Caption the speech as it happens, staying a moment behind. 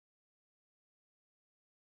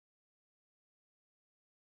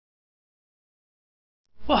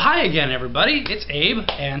Well, hi again, everybody. It's Abe,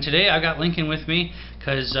 and today I got Lincoln with me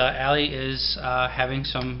because Allie is having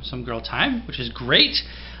some girl time, which is great.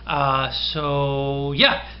 So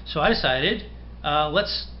I decided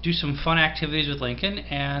let's do some fun activities with Lincoln,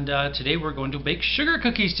 and today we're going to bake sugar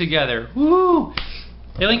cookies together. Woo!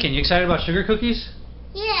 Hey, Lincoln, you excited about sugar cookies?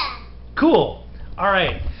 Yeah. Cool. All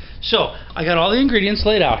right. So I got all the ingredients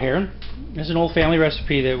laid out here. This is an old family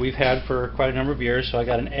recipe that we've had for quite a number of years. So I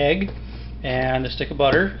got an egg and a stick of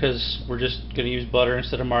butter, because we're just going to use butter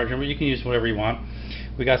instead of margarine, but you can use whatever you want.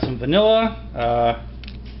 We got some vanilla,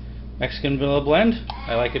 Mexican vanilla blend.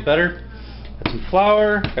 I like it better. Got some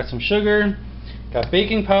flour, got some sugar, got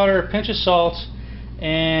baking powder, a pinch of salt,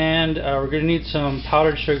 and we're going to need some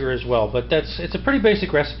powdered sugar as well. But it's a pretty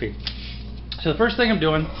basic recipe. So the first thing I'm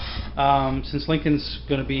doing, since Lincoln's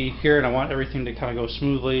going to be here and I want everything to kind of go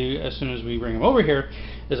smoothly as soon as we bring him over here,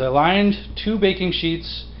 is I lined 2 baking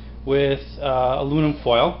sheets with aluminum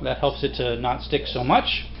foil. That helps it to not stick so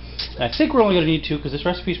much. And I think we're only going to need 2 because this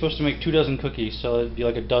recipe is supposed to make 2 dozen cookies, so it'd be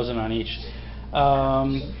like a dozen on each.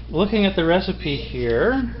 Looking at the recipe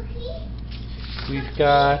here, we've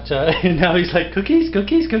got, now he's like, cookies,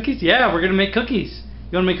 cookies, cookies? Yeah, we're going to make cookies.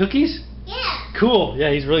 You want to make cookies? Yeah. Cool.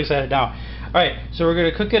 Yeah, he's really excited now. Alright, so we're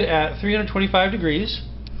going to cook it at 325 degrees.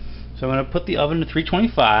 So I'm going to put the oven to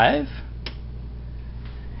 325.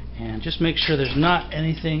 And just make sure there's not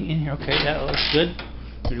anything in here. Okay, that looks good.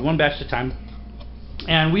 We'll do 1 batch at a time.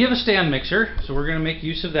 And we have a stand mixer, so we're going to make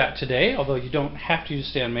use of that today, although you don't have to use a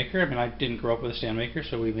stand maker. I mean, I didn't grow up with a stand maker,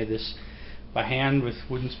 so we made this by hand with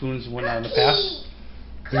wooden spoons and whatnot in the past.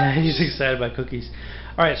 Yeah, he's excited about cookies.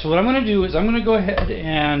 Alright, so what I'm going to do is I'm going to go ahead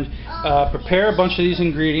and prepare a bunch of these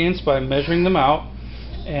ingredients by measuring them out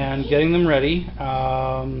and getting them ready.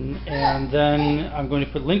 And then I'm going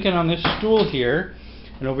to put Lincoln on this stool here.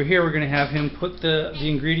 And over here we're going to have him put the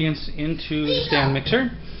ingredients into the stand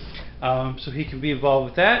mixer, so he can be involved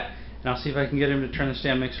with that. And I'll see if I can get him to turn the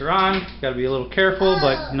stand mixer on. Got to be a little careful,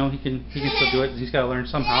 but you know he can still do it. He's got to learn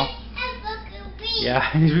somehow.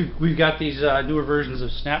 Yeah, we've got these newer versions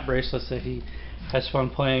of snap bracelets that he has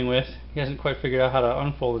fun playing with. He hasn't quite figured out how to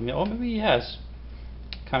unfold them yet. Oh, maybe he has.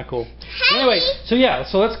 Kind of cool. But anyway, so yeah,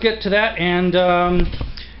 so let's get to that, and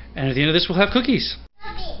at the end of this we'll have cookies.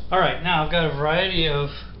 Alright, now I've got a variety of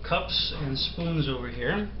cups and spoons over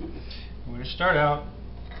here. We're going to start out.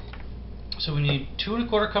 So we need 2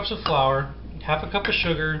 1/4 cups of flour, 1/2 cup of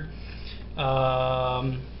sugar,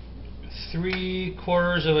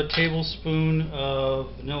 3/4 of a tablespoon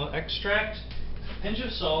of vanilla extract, a pinch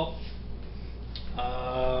of salt.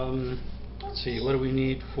 Let's see, what do we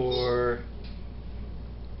need for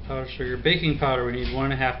powdered sugar? Baking powder, we need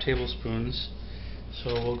 1 1/2 tablespoons.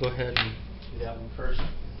 So we'll go ahead and do that one first.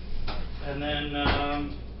 And then,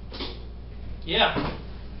 yeah.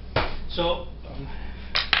 So, what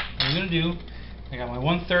I'm going to do, I got my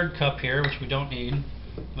 1/3 cup here, which we don't need. I'm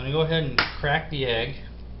going to go ahead and crack the egg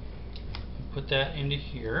and put that into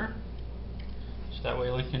here. So that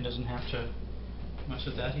way Lincoln doesn't have to mess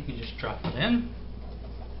with that. He can just drop it in.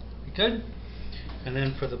 Be good. And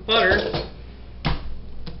then for the butter,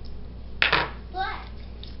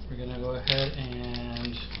 we're going to go ahead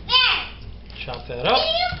and chop that up.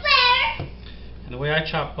 And the way I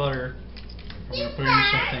chop butter, if I'm going to put it in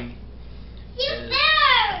something, is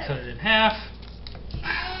I cut it in half,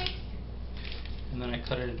 and then I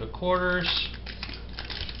cut it into quarters.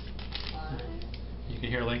 You can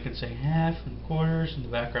hear Lincoln saying half and quarters in the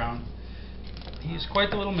background. He's quite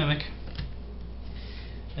the little mimic.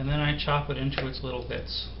 And then I chop it into its little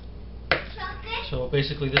bits. So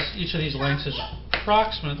basically each of these lengths is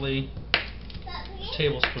approximately a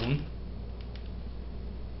tablespoon.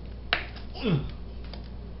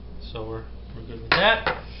 So we're good with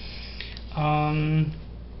that.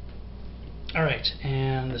 Alright,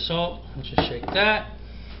 and the salt, let's just shake that.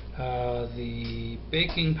 The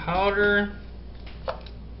baking powder,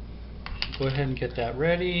 go ahead and get that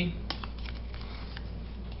ready.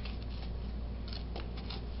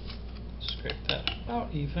 Scrape that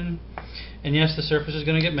about even. And yes, the surface is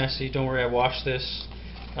going to get messy. Don't worry, I washed this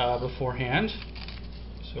beforehand.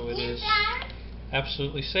 So it is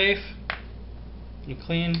absolutely safe and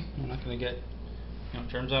clean. I'm not going to get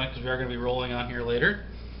germs on it because we are going to be rolling on here later.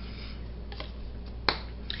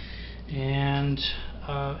 And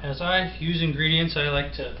as I use ingredients, I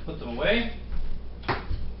like to put them away.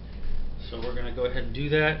 So we're going to go ahead and do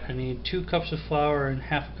that. I need 2 cups of flour and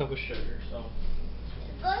 1/2 cup of sugar. So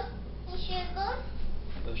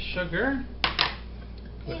the sugar,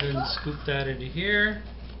 go ahead and scoop that into here.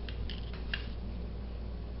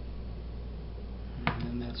 And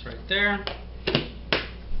then that's right there.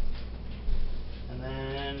 And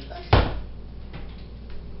then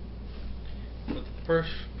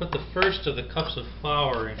put the first of the cups of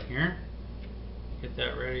flour in here. Get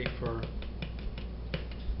that ready for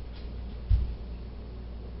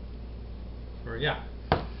yeah.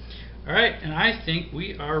 All right, and I think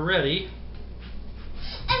we are ready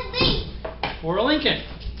for a Lincoln.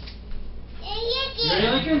 You ready,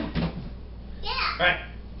 Lincoln? Yeah. All right.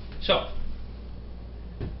 So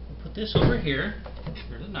we'll put this over here.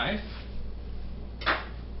 Here's a knife.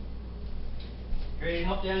 Ready to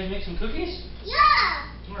help Daddy make some cookies?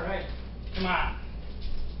 Yeah. All right. Come on.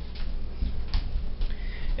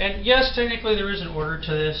 And yes, technically there is an order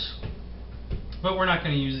to this, but we're not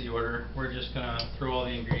going to use the order. We're just going to throw all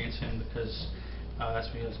the ingredients in because that's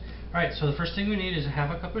what it is. Alright, so the first thing we need is a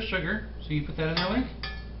half a cup of sugar. So you put that in there, Link?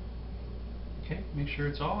 Okay, make sure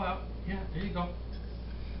it's all out. Yeah, there you go.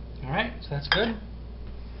 Alright, so that's good.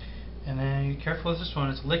 And then be careful with this one,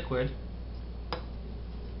 it's liquid.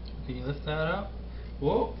 Can you lift that up?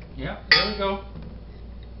 Whoa, yeah, there we go.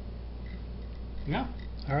 Yeah,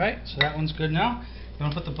 alright, so that one's good now. You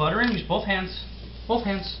want to put the butter in? Use both hands. Both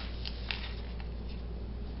hands.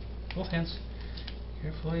 Both hands.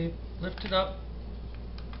 Carefully lift it up.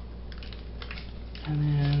 And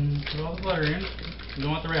then put all the butter in. You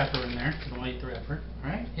don't want the wrapper in there. You don't want to eat the wrapper.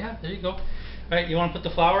 Alright, yeah, there you go. Alright, you want to put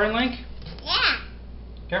the flour in, Link? Yeah.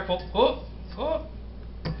 Careful. Oh, oh.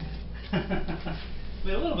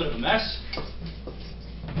 Made a little bit of a mess.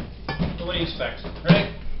 But what do you expect,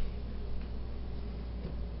 right?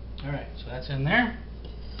 Alright, so that's in there.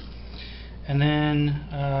 And then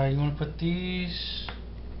you want to put these,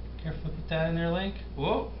 carefully put that in there, Link.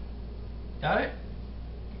 Whoa, got it?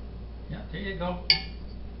 Yeah, there you go.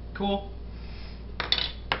 Cool.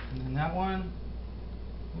 And then that one,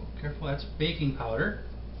 oh, careful, that's baking powder.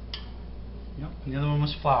 Yep, and the other one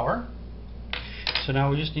was flour. So now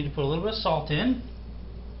we just need to put a little bit of salt in.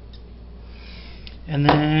 And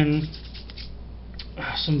then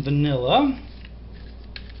some vanilla.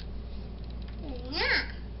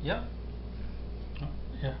 Yeah. Yep. Oh,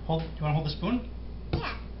 yeah. Hold. Do you want to hold the spoon? Yeah.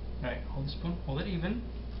 All right. Hold the spoon. Hold it even.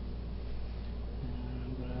 And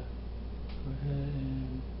I'm gonna go ahead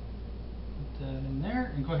and put that in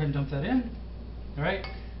there, and go ahead and dump that in. All right.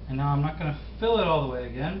 And now I'm not gonna fill it all the way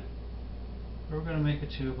again. We're gonna make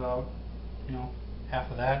it to about, half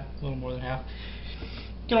of that, a little more than half.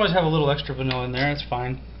 You can always have a little extra vanilla in there. That's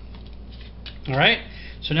fine. All right.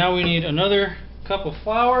 So now we need another cup of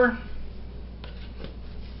flour.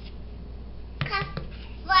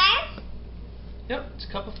 Yep, it's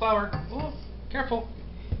a cup of flour. Oh, careful.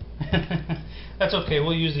 That's okay.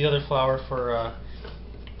 We'll use the other flour for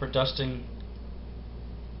dusting,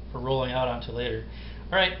 for rolling out onto later.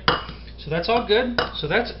 All right. So that's all good. So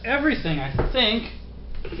that's everything, I think.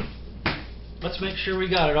 Let's make sure we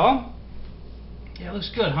got it all. Yeah, it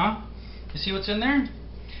looks good, huh? You see what's in there?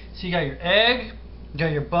 So you got your egg, you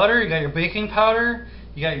got your butter, you got your baking powder,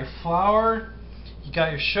 you got your flour, you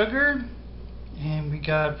got your sugar, and we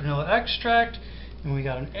got vanilla extract, and we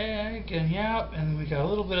got an egg, and yep, and we got a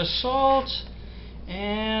little bit of salt,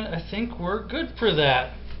 and I think we're good for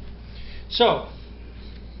that. So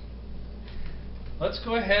let's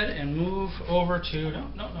go ahead and move over to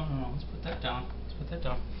no. Let's put that down. Let's put that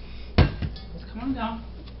down. Let's come on down.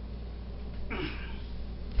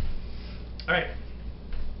 All right.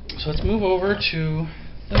 So let's move over to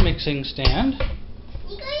the mixing stand.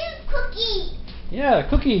 You got your cookie. Yeah,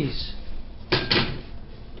 cookies.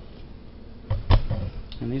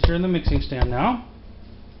 And these are in the mixing stand now.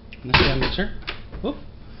 In the stand mixer. Whoop.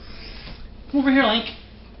 Come over here, Link.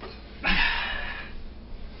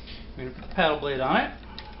 We're going to put the paddle blade on it.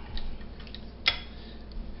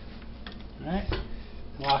 Alright.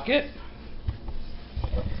 Lock it.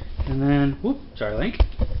 And then, whoop, sorry, Link.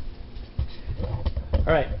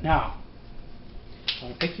 Alright, now, I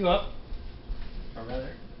want to pick you up. Or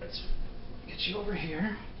rather, let's get you over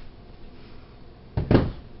here. I'm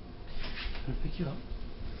going to pick you up.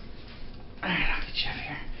 Alright, I'll get you over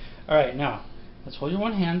here. Alright, now, let's hold your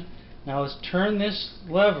one hand. Now let's turn this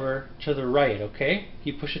lever to the right, okay?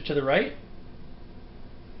 Can you push it to the right?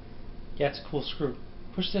 Yeah, it's a cool screw.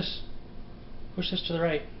 Push this. Push this to the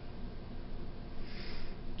right.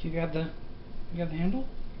 Can you grab the handle?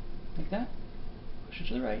 Like that? Push it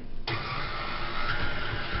to the right.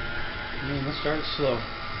 And then let's start it slow.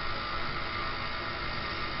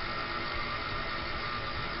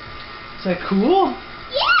 Is that cool?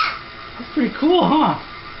 Yeah. That's pretty cool, huh?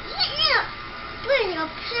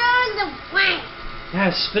 Yeah,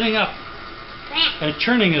 it's spinning up and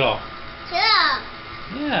churning it all.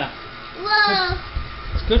 Yeah. Whoa.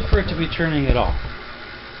 It's good for it to be churning it all.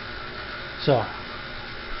 So,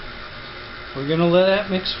 we're going to let that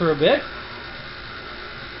mix for a bit.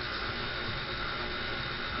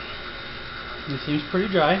 It seems pretty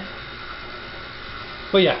dry.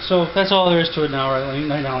 But yeah, so that's all there is to it now, right, Link?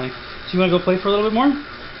 So you want to go play for a little bit more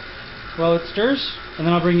while it stirs? And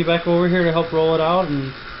then I'll bring you back over here to help roll it out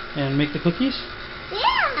and make the cookies?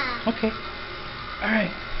 Yeah. Okay.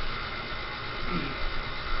 Alright.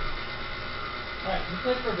 Alright, you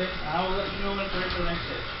play for a bit. I will let you know when it's ready for the next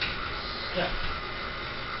stage. Yeah.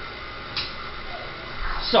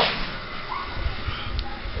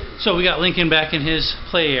 So we got Lincoln back in his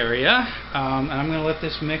play area, and I'm going to let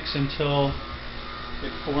this mix until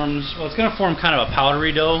it forms. Well, it's going to form kind of a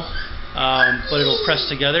powdery dough, but it'll press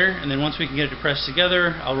together. And then once we can get it to press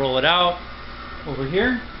together, I'll roll it out over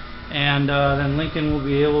here, and then Lincoln will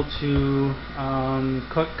be able to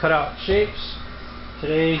cut out shapes.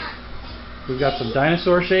 Today we've got some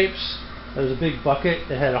dinosaur shapes. There's a big bucket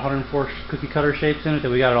that had 104 cookie cutter shapes in it that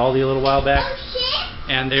we got at Aldi a little while back.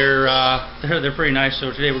 And they're pretty nice.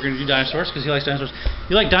 So today we're going to do dinosaurs because he likes dinosaurs.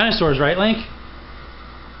 You like dinosaurs, right, Link?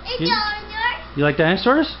 You like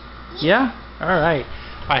dinosaurs? Yeah. All right.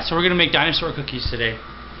 All right. So we're going to make dinosaur cookies today.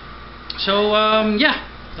 So yeah,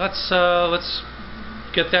 let's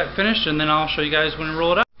get that finished, and then I'll show you guys when we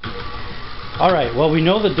roll it out. All right. Well, we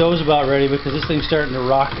know the dough's about ready because this thing's starting to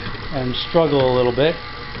rock and struggle a little bit.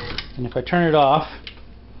 And if I turn it off,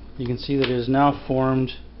 you can see that it has now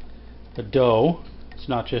formed a dough. It's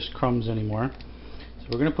not just crumbs anymore. So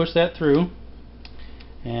we're going to push that through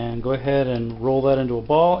and go ahead and roll that into a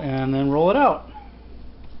ball and then roll it out.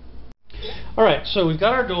 Alright, so we've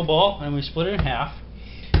got our dough ball and we split it in half.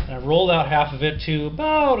 And I've rolled out half of it to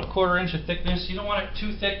about a 1/4 inch of thickness. You don't want it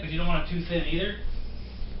too thick, but you don't want it too thin either.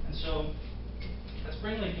 And so let's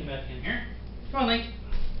bring Lincoln back in here. Come on, Link.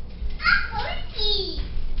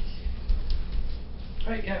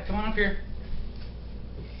 Alright, yeah, come on up here.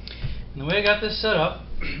 And the way I got this set up,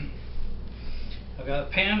 I've got a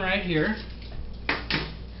pan right here,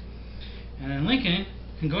 and then Lincoln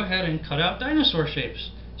can go ahead and cut out dinosaur shapes.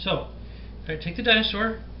 So, if I take the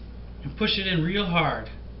dinosaur and push it in real hard.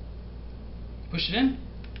 Push it in?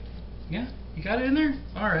 Yeah? You got it in there?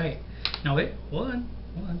 Alright. Now wait, hold on.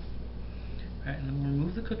 Alright, and then we'll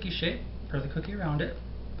remove the cookie shape, or the cookie around it.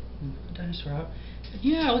 Move the dinosaur out.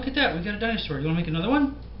 Yeah, look at that, we got a dinosaur. You want to make another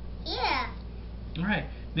one? Yeah. Alright,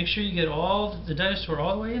 make sure you get all the dinosaur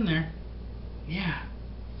all the way in there. Yeah.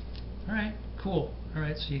 Alright, cool.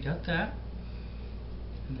 Alright, so you got that.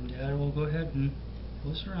 And then Dad will go ahead and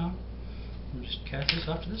pull this around. And just cast this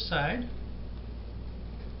off to the side.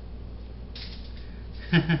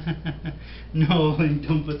 No,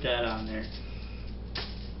 don't put that on there.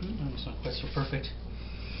 It's not quite so perfect.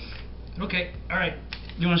 Okay, alright.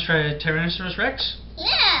 You want to try a Tyrannosaurus Rex?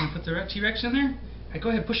 Yeah. You put the T-Rex in there? Alright, go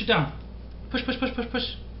ahead, push it down. Push, push, push, push,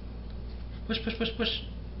 push. Push, push, push, push.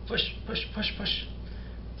 Push, push, push, push.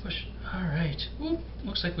 Push. Alright. Oop,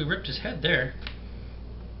 looks like we ripped his head there.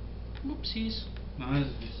 Whoopsies. No,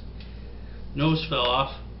 his nose fell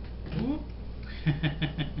off. Whoop.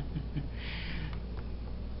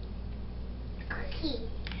 Cookie.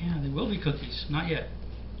 Yeah, there will be cookies. Not yet.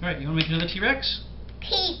 Alright, you want to make another T-Rex?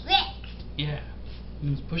 T-Rex. Yeah.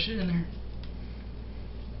 Let's push it in there.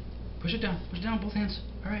 Push it down. Push it down with both hands.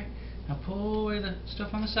 Alright. Now pull away the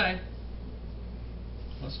stuff on the side.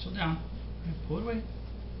 Well, it's still down. Right, pull it away.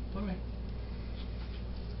 Pull it away.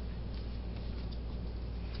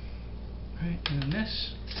 Alright, and then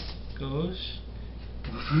this goes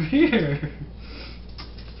over here.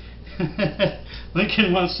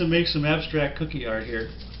 Lincoln wants to make some abstract cookie art here.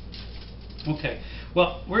 Okay.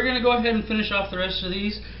 Well, we're going to go ahead and finish off the rest of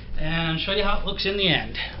these and show you how it looks in the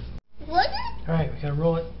end. What? Alright, we gotta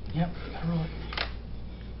roll it. Yep, we gotta roll it.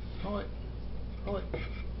 Roll it. Roll it.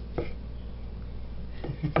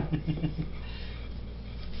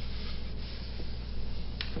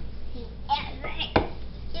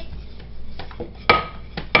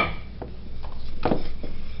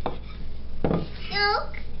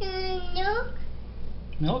 Milk? Milk?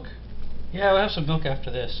 Milk? Yeah, we'll have some milk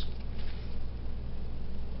after this.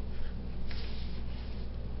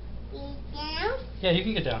 Down? Yeah, you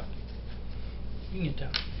can get down. You can get down.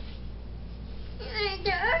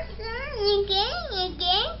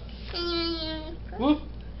 Whoop!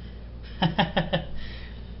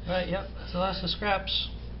 Right, yep, that's the last of the scraps.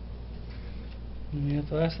 And we have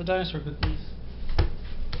the last of the dinosaur cookies.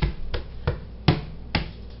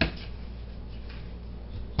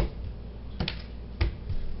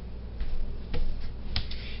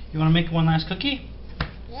 You want to make one last cookie?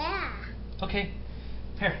 Yeah. Okay.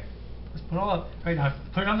 Here. Let's put it all up. Alright, now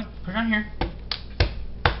put it on here.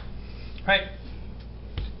 Alright.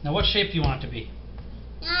 Now what shape do you want it to be?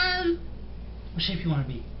 What shape do you want it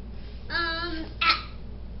to be?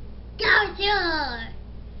 Dinosaur.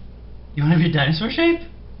 You want to be a dinosaur shape?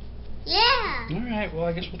 Yeah. All right. Well,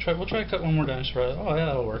 I guess we'll try to cut one more dinosaur out. Oh yeah,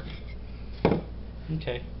 that'll work.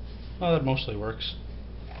 Okay. Well, that mostly works.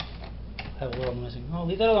 Have a little missing. Oh,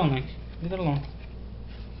 leave that alone, Link. Leave that alone.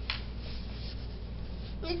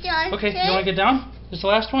 Okay, you want to get down? This is the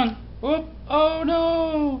last one. Whoop! Oh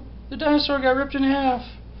no! The dinosaur got ripped in half.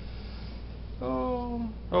 Oh.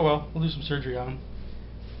 Oh well, we'll do some surgery on him.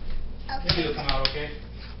 Okay. Maybe it'll come out okay.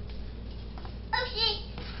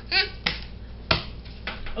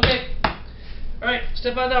 Okay. Alright,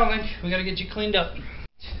 step on down, Link. We gotta get you cleaned up.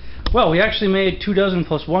 Well, we actually made 2 dozen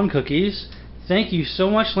plus 1 cookies. Thank you so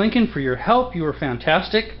much, Lincoln, for your help. You were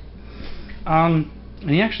fantastic. And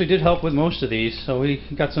he actually did help with most of these, so we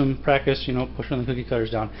got some practice, you know, pushing the cookie cutters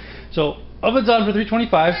down. So, oven's on for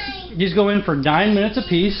 325. These go in for 9 minutes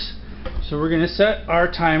apiece. So we're going to set our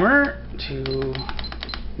timer to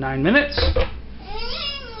 9 minutes.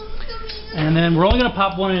 And then we're only going to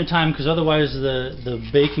pop one at a time because otherwise the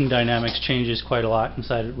baking dynamics changes quite a lot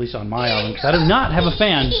inside, at least on my oven, because I do not have a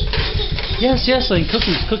fan. Yes, yes, Link,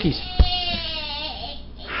 cookies.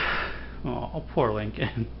 Oh, poor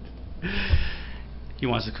Lincoln. He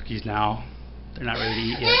wants the cookies now. They're not ready to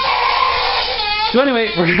eat yet. So anyway,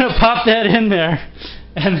 we're going to pop that in there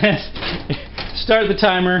and then start the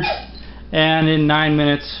timer. And in 9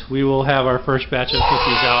 minutes, we will have our first batch of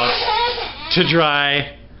cookies out to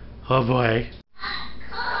dry. Oh boy.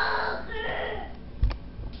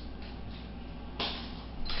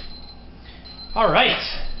 Alright.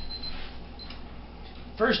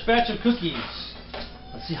 First batch of cookies.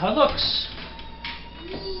 Let's see how it looks.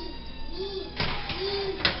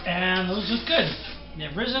 And those look good.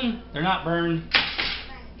 They've risen, they're not burned.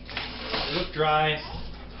 They look dry.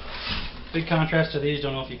 Big contrast to these,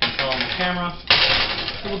 don't know if you can tell on the camera.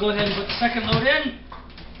 So we'll go ahead and put the second load in.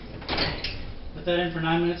 Put that in for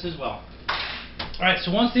 9 minutes as well. Alright,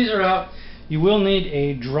 so once these are out, you will need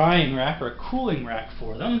a drying rack or a cooling rack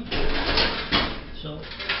for them. So,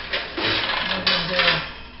 the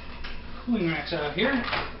cooling rack's out here.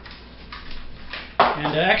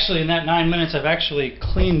 And actually in that 9 minutes I've actually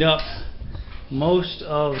cleaned up most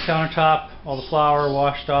of the countertop, all the flour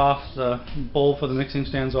washed off, the bowl for the mixing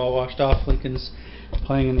stand's all washed off. Lincoln's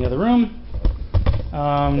playing in the other room.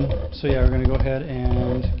 So yeah, we're going to go ahead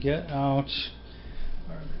and get out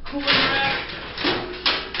our cooling rack.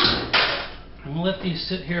 And we'll let these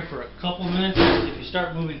sit here for a couple minutes. If you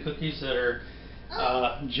start moving cookies that are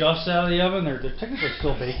just out of the oven, they're technically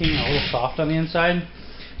still baking, a little soft on the inside,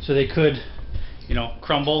 so they could, you know,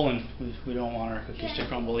 crumble, and we don't want our cookies to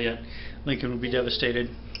crumble yet. Lincoln would be devastated.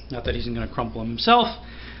 Not that he's going to crumple them himself,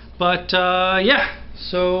 but yeah.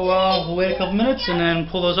 So we'll wait a couple minutes and then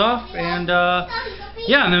pull those off, and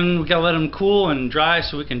yeah, and then we gotta let them cool and dry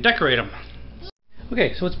so we can decorate them.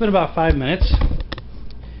 Okay, so it's been about 5 minutes.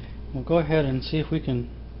 We'll go ahead and see if we can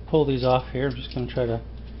pull these off here. I'm just going to try to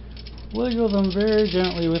wiggle them very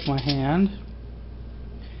gently with my hand,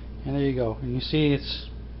 and there you go. And you see it's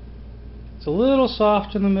a little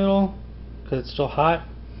soft in the middle because it's still hot,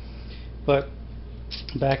 but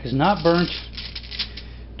the back is not burnt.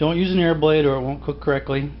 Don't use an air blade or it won't cook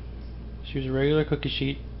correctly. Just use a regular cookie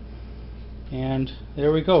sheet. And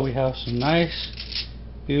there we go. We have some nice,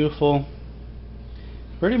 beautiful,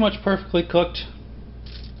 pretty much perfectly cooked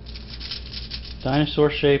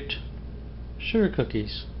dinosaur-shaped sugar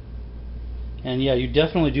cookies. And yeah, you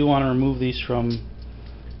definitely do want to remove these from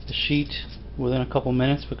the sheet within a couple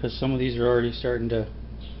minutes because some of these are already starting to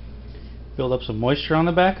build up some moisture on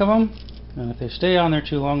the back of them, and if they stay on there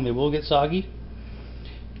too long they will get soggy.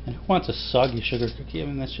 And who wants a soggy sugar cookie? I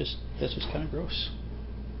mean, that's just kind of gross.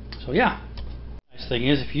 So yeah, nice thing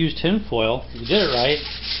is if you use tin foil, if you did it right,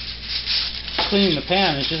 cleaning the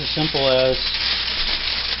pan is just as simple as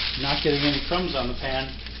not getting any crumbs on the pan.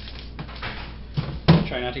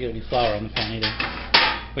 Try not to get any flour on the pan either.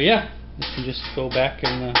 But yeah, this can just go back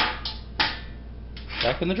in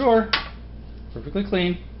the drawer, perfectly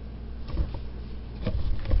clean.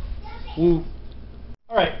 Woo.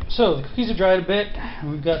 Alright, so the cookies have dried a bit.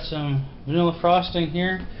 We've got some vanilla frosting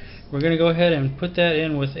here. We're going to go ahead and put that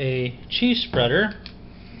in with a cheese spreader.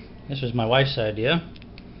 This was my wife's idea.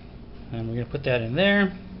 And we're going to put that in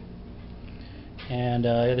there. And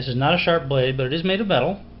this is not a sharp blade, but it is made of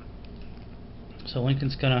metal. So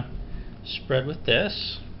Lincoln's going to spread with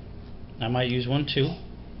this. I might use one too.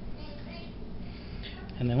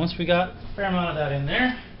 And then once we got a fair amount of that in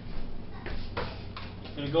there,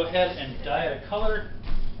 I'm going to go ahead and dye it a color.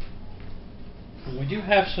 And we do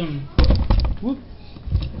have some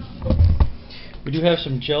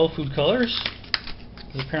gel food colors.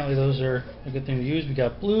 Apparently those are a good thing to use. We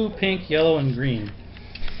got blue, pink, yellow, and green.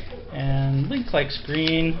 And Link likes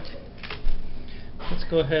green. let's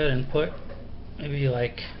go ahead and put maybe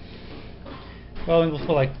like, well, we'll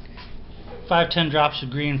put like 5-10 drops of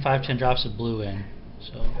green, 5-10 drops of blue in.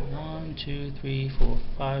 So 1, 2, 3, 4,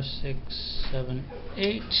 5, 6, 7,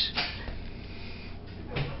 8.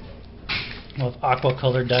 We'll have aqua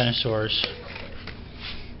colored dinosaurs.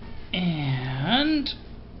 And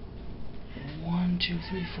 1, 2,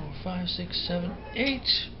 3, 4, 5, 6, 7, 8.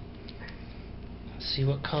 Let's see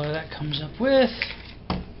what color that comes up with.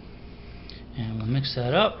 And we'll mix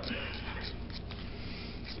that up.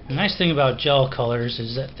 The nice thing about gel colors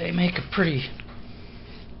is that they make a pretty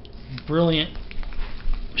brilliant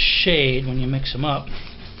shade when you mix them up.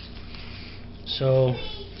 So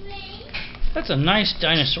that's a nice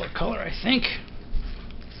dinosaur color, I think.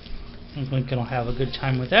 I think Lincoln will have a good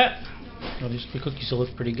time with that. The cookies will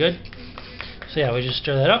look pretty good. So yeah, we just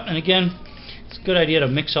stir that up. And again, it's a good idea to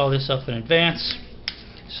mix all this up in advance,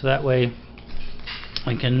 so that way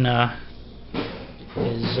Lincoln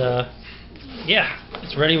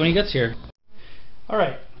it's ready when he gets here. All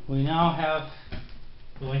right, we now have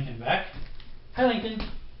Lincoln back. Hi, Lincoln.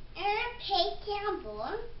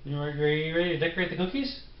 You ready to decorate the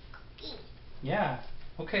cookies? Yeah.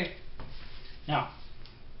 Okay. Now,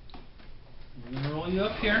 I'm going to roll you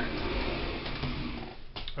up here.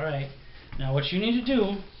 All right. Now, what you need to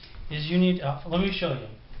do is you need. Let me show you.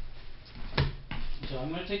 So I'm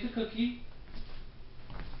going to take the cookie.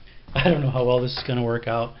 I don't know how well this is going to work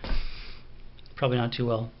out. Probably not too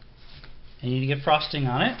well. And you need to get frosting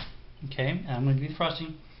on it. Okay. And I'm going to do the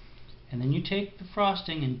frosting. And then you take the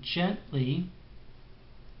frosting and gently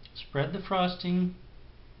spread the frosting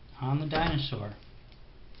on the dinosaur.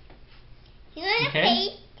 You want okay? a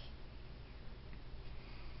plate?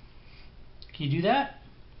 Can you do that?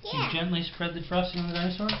 Yeah. Can you gently spread the frosting on the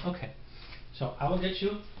dinosaur? Okay. So I will get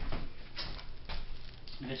you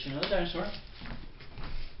another dinosaur.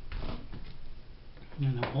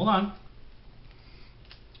 Now hold on.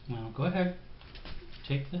 Now go ahead.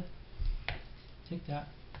 Take that.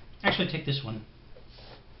 Actually, take this one.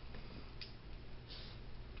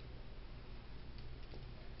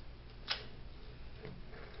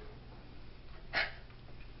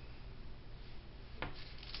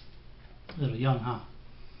 A little young, huh?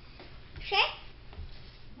 Sure.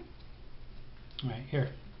 All right, here.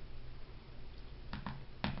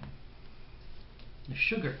 The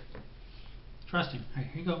sugar. Frosting. All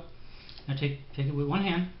right, here you go. Now take it with one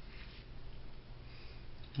hand.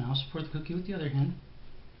 And I'll support the cookie with the other hand.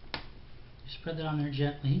 You spread that on there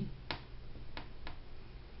gently.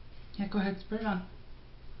 Yeah, go ahead, spread it on.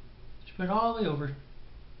 Spread it all the way over.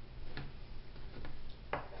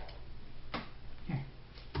 Here,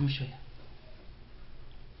 let me show you.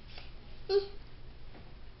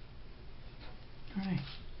 Alright,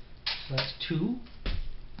 so that's 2.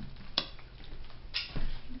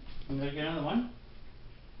 I'm going to get another one.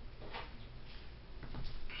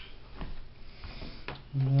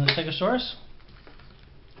 The Stegosaurus.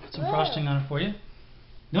 Put some frosting on it for you.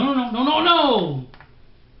 No!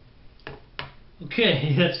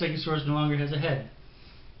 Okay, that Stegosaurus no longer has a head.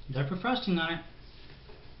 You gotta put frosting on it.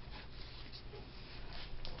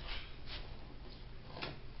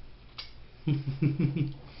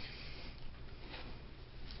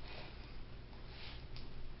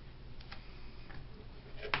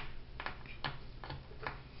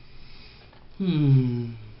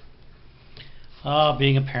 Oh,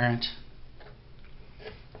 being a parent.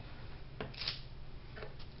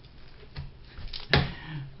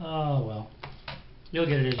 Oh, well. You'll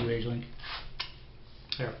get it as you age, Link.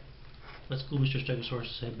 Here. Let's glue Mr.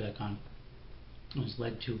 Stegosaurus' head back on. And his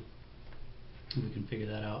leg, too. If we can figure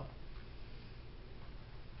that out.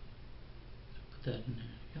 Put that in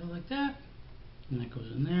there. Go like that. And that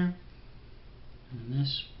goes in there. And then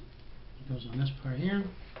this goes on this part here.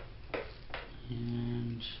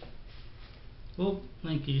 And... oh,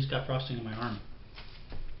 Link, you just got frosting on my arm.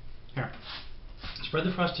 Here. Spread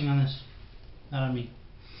the frosting on this. Not on me.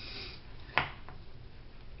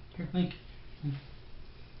 Here, Link.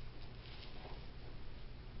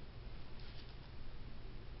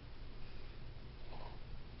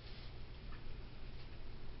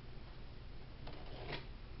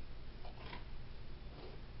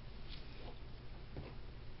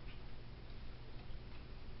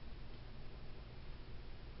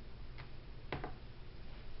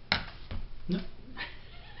 No.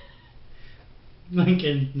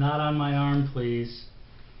 Lincoln, not on my arm, please.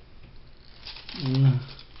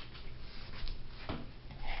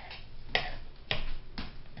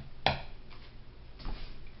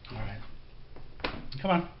 Alright.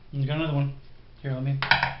 Come on, you got another one. Here, let me.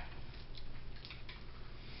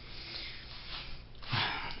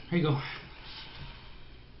 Here you go.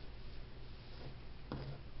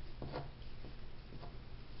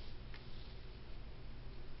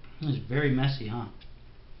 It's very messy, huh?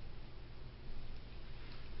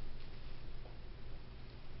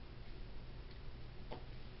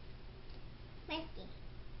 Messy.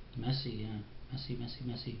 Messy, yeah. Messy, messy,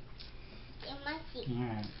 messy. You're messy.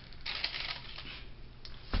 Alright.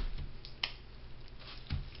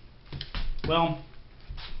 Well,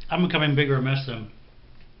 I'm becoming bigger a mess than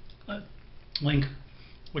Link,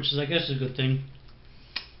 which is, I guess, a good thing.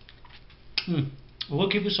 We'll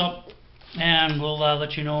keep this up, and we'll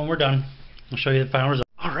let you know when we're done. I'll show you the final result.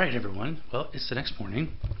 Alright, everyone. Well, it's the next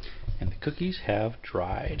morning, and the cookies have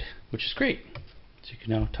dried, which is great. So you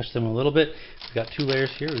can now touch them a little bit. We've got two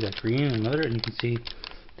layers here. We've got green and another, and you can see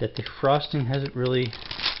that the frosting hasn't really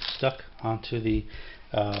stuck onto the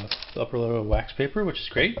upper layer of wax paper, which is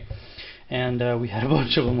great. And we had a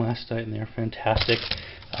bunch of them last night, and they're fantastic.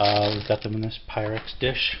 We've got them in this Pyrex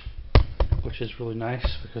dish, which is really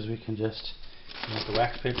nice because we can just make the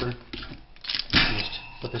wax paper and just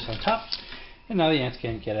put this on top, and now the ants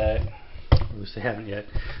can't get at it, or at least they haven't yet.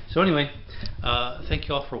 So anyway, thank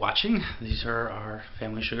you all for watching. These are our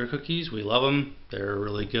family sugar cookies. We love them. They're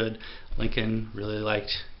really good. Lincoln really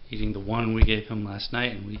liked eating the one we gave him last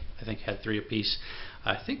night, and we, I think, had 3 apiece.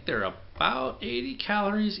 I think they're about 80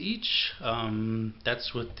 calories each.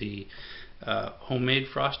 That's with the homemade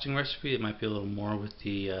frosting recipe. It might be a little more with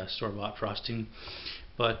the store-bought frosting.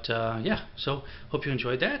 But yeah, so hope you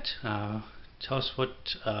enjoyed that. Tell us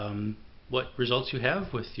what results you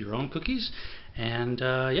have with your own cookies. And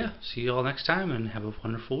yeah, see you all next time, and have a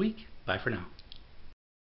wonderful week. Bye for now.